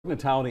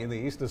Municipality in the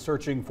east is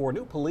searching for a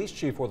new police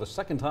chief for the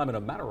second time in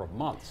a matter of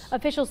months.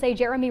 Officials say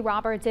Jeremy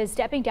Roberts is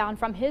stepping down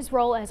from his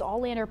role as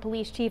Aulander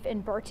police chief in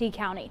Bertie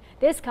County.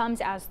 This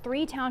comes as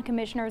 3 town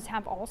commissioners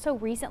have also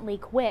recently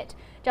quit.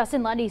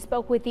 Justin Lundy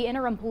spoke with the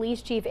interim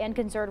police chief and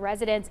concerned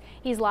residents.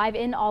 He's live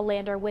in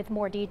Aulander with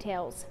more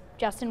details.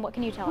 Justin, what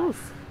can you tell us?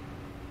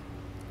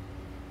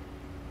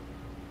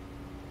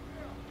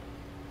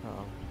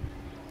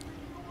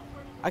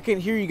 I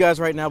can't hear you guys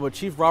right now, but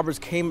Chief Roberts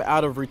came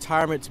out of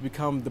retirement to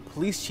become the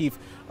police chief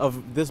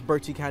of this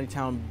Bertie County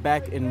town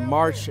back in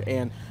March,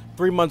 and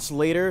 3 months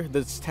later,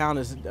 this town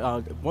is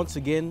once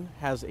again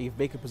has a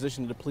vacant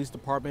position in the police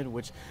department,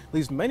 which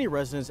leaves many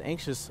residents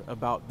anxious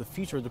about the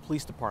future of the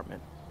police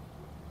department.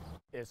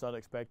 It's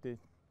unexpected,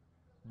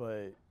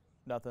 but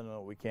nothing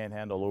that we can't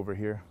handle over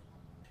here.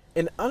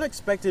 An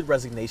unexpected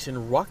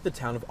resignation rocked the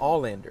town of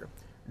Aulander.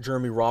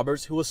 Jeremy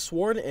Roberts, who was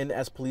sworn in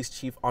as police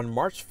chief on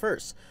March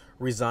 1st,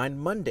 resigned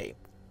Monday,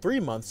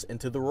 3 months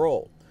into the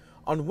role.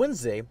 On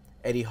Wednesday,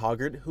 Eddie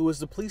Hoggart, who was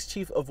the police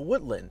chief of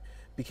Woodland,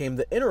 became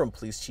the interim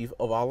police chief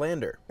of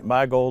Aulander.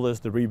 My goal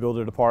is to rebuild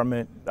the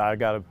department. I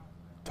got to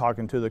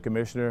talking to the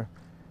commissioner.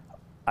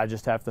 I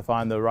just have to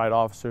find the right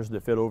officers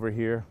that fit over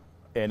here.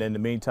 And in the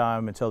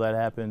meantime, until that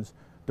happens,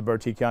 the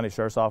Bertie County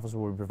Sheriff's Office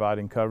will be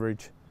providing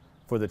coverage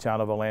for the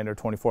town of Aulander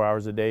 24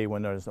 hours a day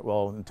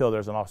until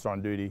there's an officer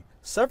on duty.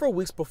 Several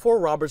weeks before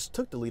Roberts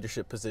took the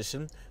leadership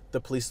position, the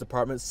police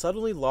department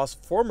suddenly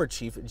lost former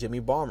chief Jimmy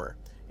Balmer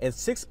and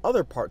 6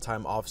 other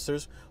part-time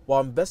officers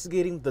while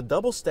investigating the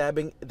double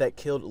stabbing that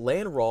killed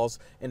Lan Rawls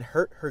and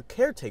hurt her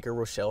caretaker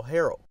Rochelle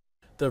Harrell.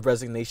 The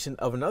resignation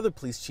of another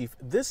police chief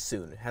this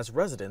soon has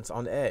residents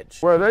on edge.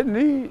 Well, they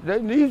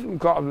need some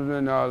cops in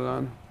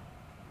Aulander.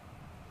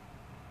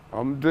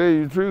 I'm gonna tell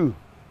you the truth.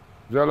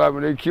 Just like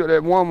when they killed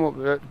that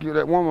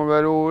woman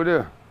right over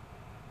there.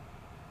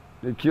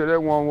 They killed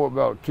that woman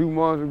about 2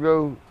 months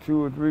ago,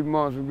 2 or 3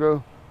 months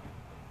ago.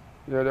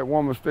 Yeah, that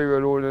woman stayed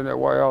right over there in that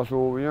White House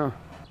over here.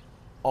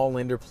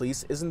 Aulander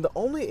Police isn't the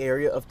only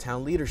area of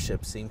town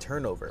leadership seeing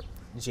turnover.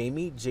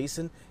 Jamie,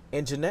 Jason,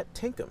 and Jeanette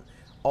Tinkham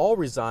all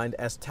resigned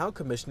as town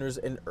commissioners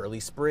in early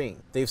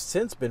spring. They've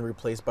since been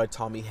replaced by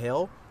Tommy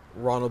Hale,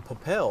 Ronald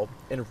Popel,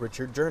 and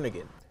Richard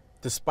Jernigan.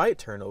 Despite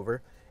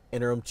turnover,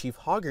 Interim Chief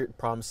Hoggart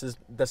promises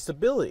that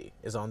stability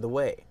is on the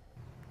way.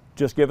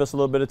 Just give us a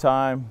little bit of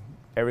time.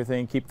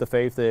 Keep the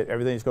faith that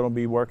everything's going to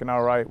be working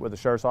all right with the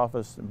Sheriff's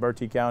Office in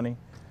Bertie County.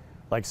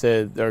 Like I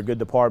said, they're a good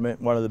department,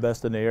 one of the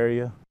best in the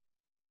area.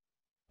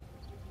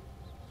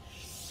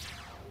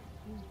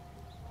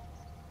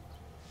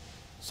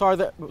 Sorry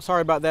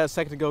about that a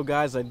second ago,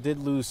 guys. I did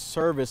lose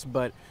service,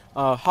 but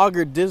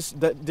Hoggart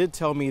did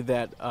tell me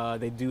that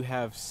they do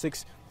have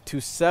 6 to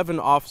 7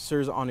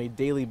 officers on a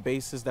daily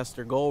basis. That's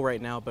their goal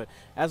right now. But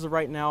as of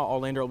right now,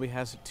 Aulander only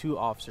has 2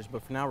 officers.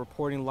 But for now,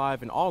 reporting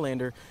live in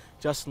Aulander,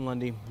 Justin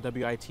Lundy,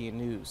 WITN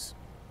News.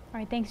 All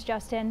right, thanks,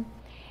 Justin.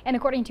 And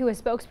according to a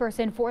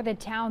spokesperson for the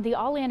town, the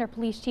Aulander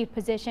police chief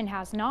position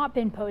has not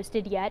been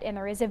posted yet, and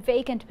there is a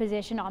vacant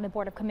position on the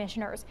Board of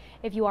Commissioners.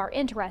 If you are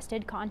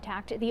interested,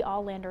 contact the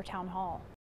Aulander Town Hall.